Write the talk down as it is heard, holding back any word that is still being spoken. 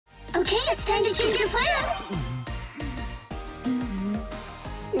Okay, it's time to choose your plan.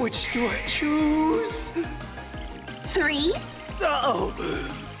 Which do I choose? 3, Oh!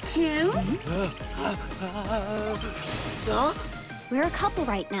 2. We're a couple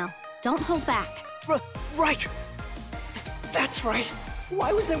right now. Don't hold back. Right! That's right!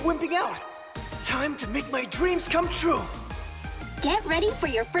 Why was I wimping out? Time to make my dreams come true! Get ready for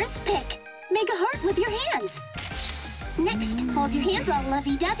your first pick. Make a heart with your hands. Next, hold your hands all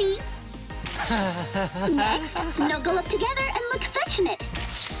lovey-dovey. Next, snuggle up together and look affectionate.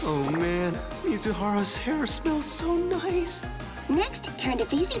 Oh man, Mizuhara's hair smells so nice. Next, turn to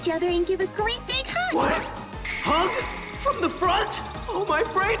face each other and give a great big hug. What? Hug? From the front? Oh, my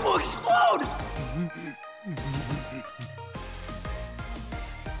brain will explode!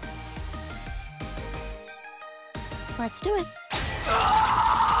 Let's do it.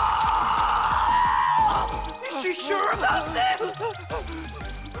 Is she sure about this?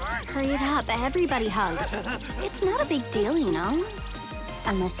 Hurry it up. Everybody hugs. It's not a big deal, you know?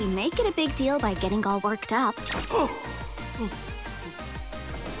 Unless you make it a big deal by getting all worked up.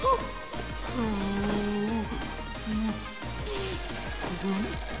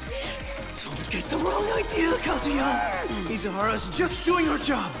 Don't get the wrong idea, Kazuya. Mizuhara's just doing her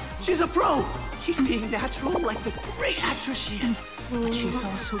job. She's a pro. She's being natural like the great actress she is. But she's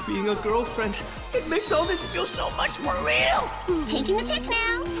also being a girlfriend. It makes all this feel so much more real. Taking the pick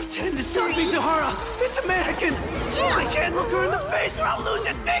now. Pretend it's not Mizuhara. It's a mannequin. 2. I can't look her in the face or I'll lose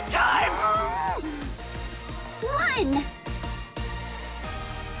it big time. 1.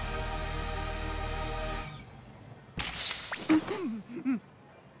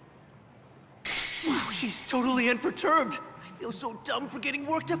 Wow, she's totally unperturbed. I feel so dumb for getting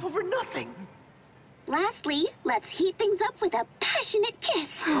worked up over nothing. Lastly, let's heat things up with a passionate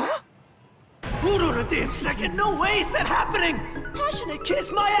kiss. Hold on a damn second. No way is that happening. Passionate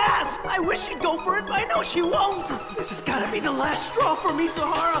kiss my ass. I wish she'd go for it, but I know she won't. This has got to be the last straw for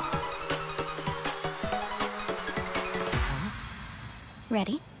Mizuhara.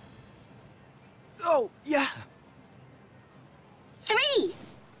 Ready? Oh, yeah. 3,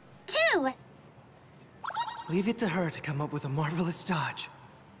 2. Leave it to her to come up with a marvelous dodge.